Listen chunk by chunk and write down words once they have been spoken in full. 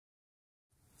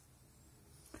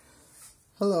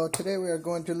Hello, today we are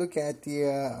going to look at the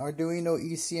Arduino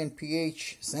EC and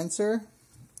pH sensor.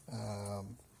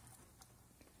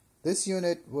 This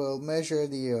unit will measure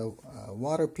the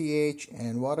water pH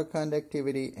and water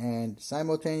conductivity and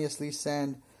simultaneously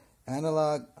send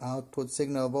analog output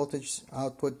signal voltage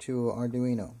output to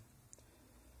Arduino.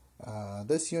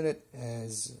 This unit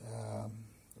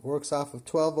works off of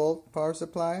 12-volt power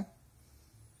supply,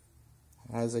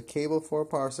 has a cable for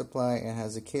power supply, and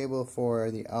has a cable for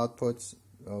the outputs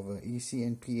of EC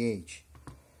and pH,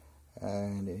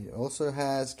 and it also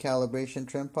has calibration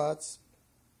trim pots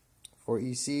for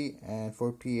EC and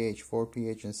for pH, 4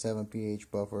 pH and 7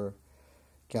 pH buffer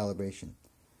calibration.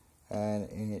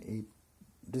 And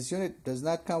this unit does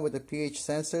not come with a pH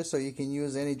sensor, so you can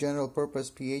use any general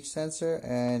purpose pH sensor,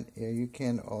 and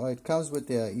it comes with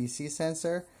the EC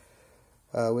sensor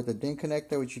with a DIN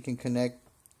connector which you can connect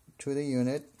to the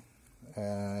unit.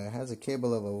 It has a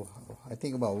cable of I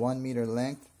think about 1 meter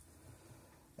length,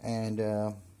 and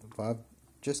I've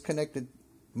just connected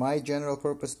my general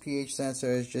purpose pH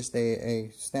sensor is just a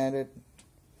standard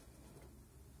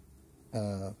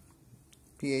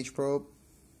pH probe.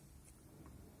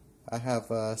 I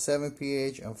have 7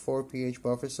 pH and 4 pH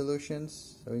buffer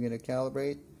solutions, so we're going to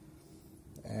calibrate.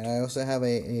 And I also have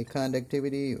a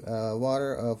conductivity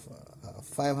water of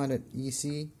 500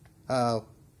 EC.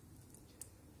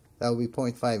 That will be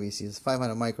 0.5 EC. It's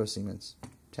 500 microsiemens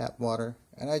tap water.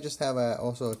 And I just have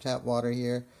also a tap water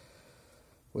here,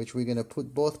 which we're going to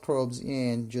put both probes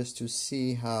in just to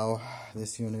see how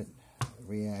this unit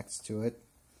reacts to it.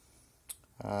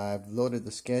 I've loaded the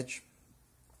sketch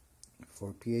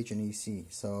for pH and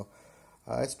EC. So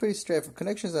it's pretty straightforward.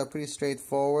 Connections are pretty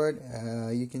straightforward.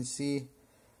 You can see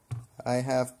I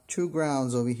have 2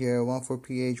 grounds over here, one for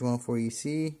pH, one for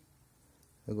EC.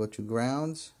 I'll go to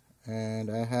grounds. And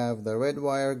I have the red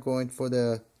wire going for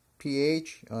the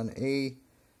pH on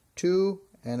A2,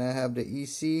 and I have the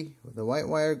EC, the white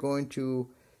wire, going to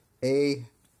A1.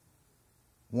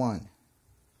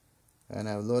 And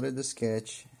I've loaded the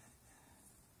sketch,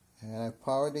 and I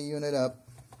powered the unit up.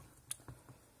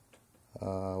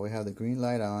 We have the green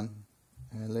light on,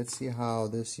 and let's see how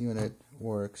this unit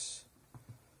works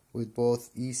with both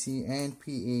EC and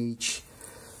pH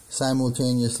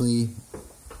simultaneously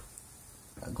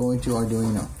going to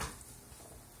Arduino.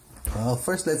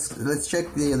 First let's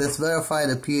verify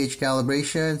the pH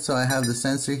calibration. So I have the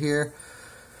sensor here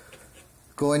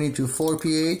going into 4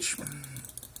 pH.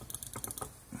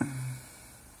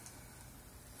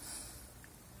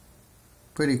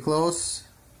 Pretty close.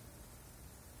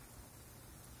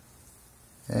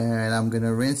 And I'm going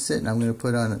to rinse it, and I'm going to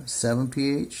put on a 7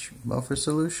 pH buffer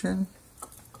solution.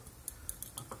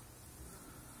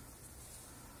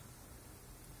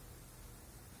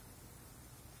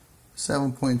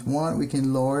 .1, we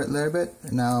can lower it a little bit.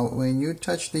 Now when you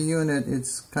touch the unit,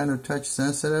 it's kind of touch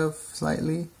sensitive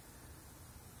slightly,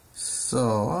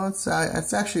 so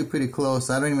it's actually pretty close.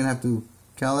 I don't even have to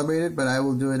calibrate it, but I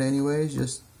will do it anyways,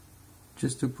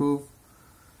 just to prove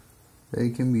that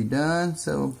it can be done.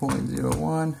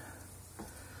 7.01.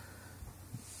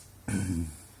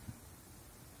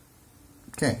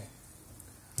 Okay,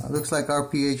 looks like our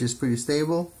pH is pretty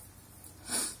stable.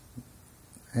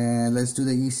 And let's do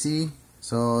the EC.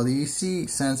 So the EC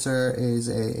sensor is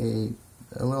a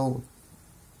little,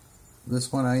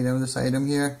 this item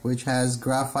here, which has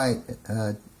graphite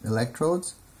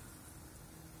electrodes.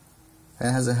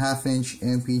 It has a 1/2 inch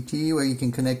MPT where you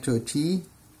can connect to a T.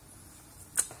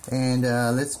 And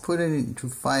let's put it into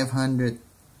 500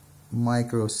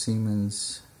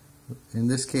 microsiemens. In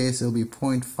this case, it'll be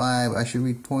 0.5. I should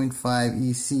read 0.5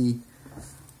 EC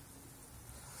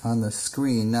on the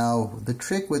screen. Now the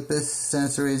trick with this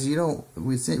sensor is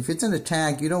if it's in the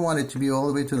tank, you don't want it to be all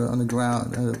the way on the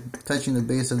ground, touching the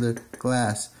base of the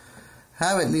glass.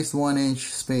 Have at least 1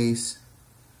 inch space,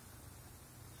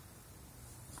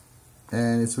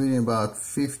 and it's reading about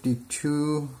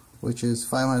 52, which is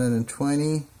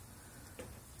 520.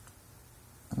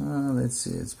 Let's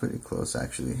see, it's pretty close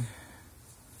actually.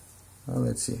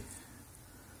 Let's see,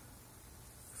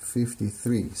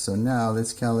 53. So now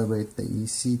let's calibrate the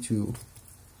EC to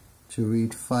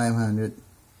read 500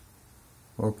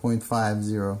 or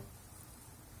 0.50.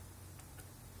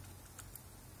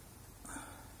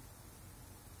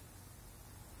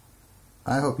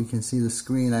 I hope you can see the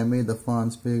screen. I made the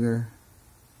fonts bigger.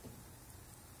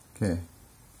 Okay,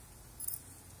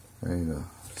 there you go.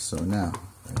 So now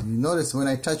you notice when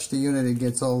I touch the unit, it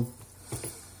gets all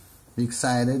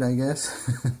excited, I guess.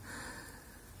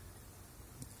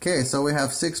 Okay, so we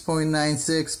have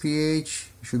 6.96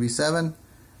 pH, should be 7,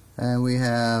 and we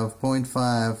have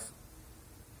 0.5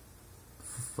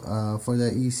 for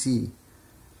the EC.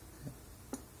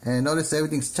 And notice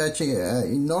everything's touching.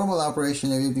 In normal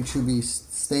operation, everything should be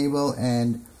stable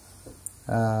and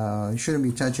you shouldn't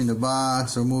be touching the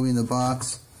box or moving the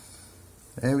box.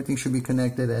 Everything should be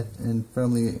connected and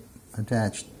firmly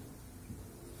attached.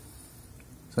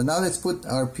 So now let's put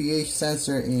our pH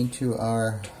sensor into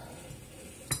our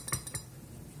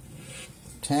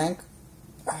tank.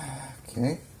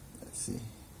 Okay, let's see.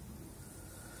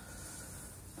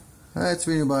 It's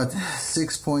reading about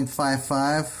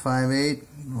 6.5558.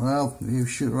 Well, you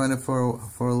should run it for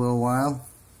a little while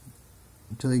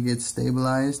until it gets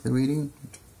stabilized, the reading.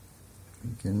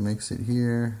 You can mix it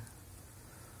here.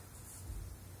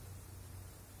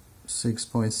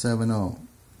 6.70.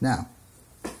 Now,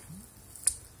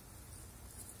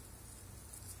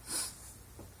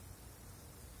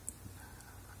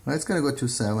 well, it's going to go to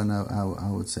 7,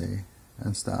 I would say,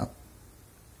 and stop.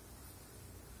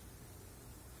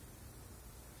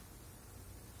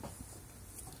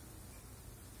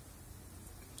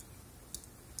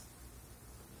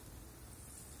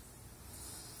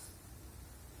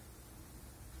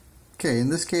 Okay, in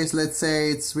this case, let's say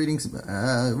its reading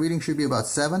should be about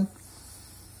 7.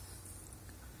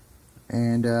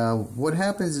 And what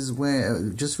happens is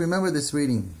when, just remember this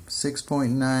reading,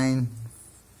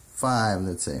 6.95,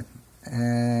 let's say.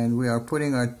 And we are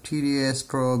putting our TDS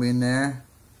probe in there.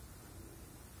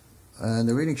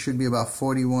 The reading should be about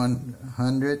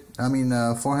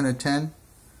 410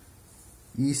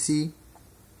 EC.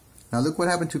 Now look what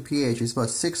happened to pH. It's about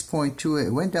 6.28. It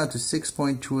went down to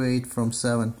 6.28 from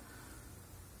 7.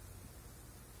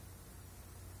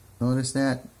 Notice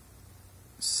that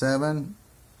 7,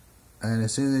 and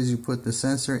as soon as you put the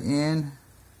sensor in,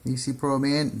 EC probe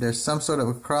in, there's some sort of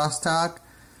a crosstalk.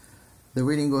 The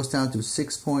reading goes down to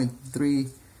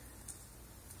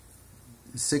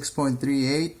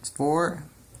 6.384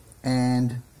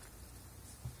 and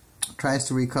tries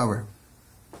to recover.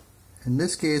 In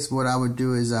this case, what I would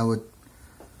do is I would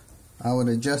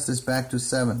adjust this back to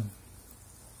 7,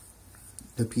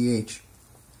 the pH.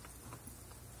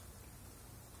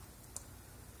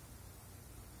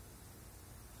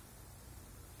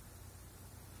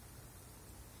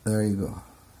 There you go.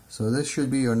 So this should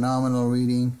be your nominal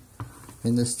reading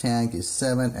in this tank is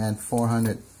 7 and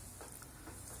 400.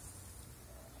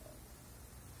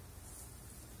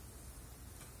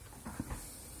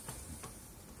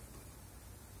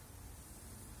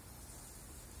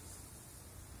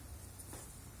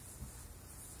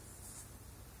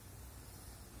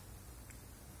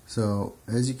 So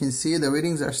as you can see, the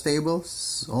readings are stable,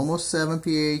 almost 7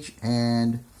 pH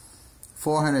and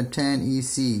 410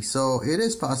 EC. So it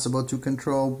is possible to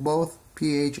control both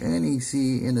pH and EC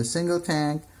in a single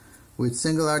tank with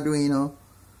single Arduino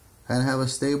and have a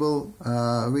stable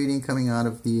reading coming out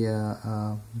of the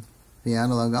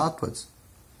analog outputs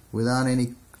without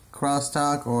any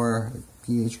crosstalk or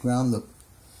pH ground loop.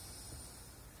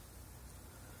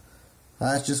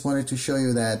 I just wanted to show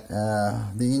you that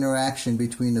the interaction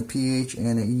between the pH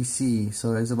and the EC.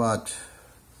 So it's about,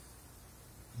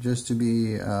 just to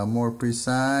be more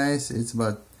precise, it's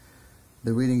about,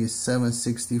 the reading is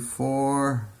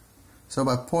 764. So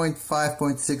about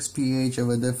 0.5-0.6 pH of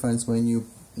a difference when you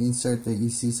insert the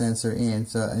EC sensor in.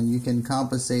 So, and you can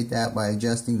compensate that by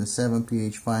adjusting the 7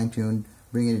 pH fine-tuned,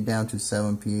 bringing it down to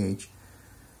 7 pH.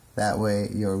 That way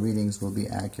your readings will be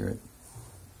accurate.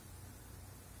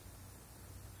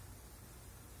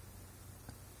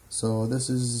 So this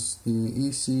is the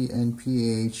EC and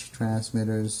pH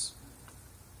transmitters,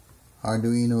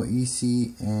 Arduino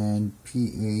EC and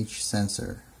pH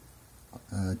sensor,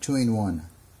 2-in-1.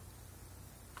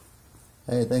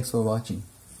 Hey, thanks for watching.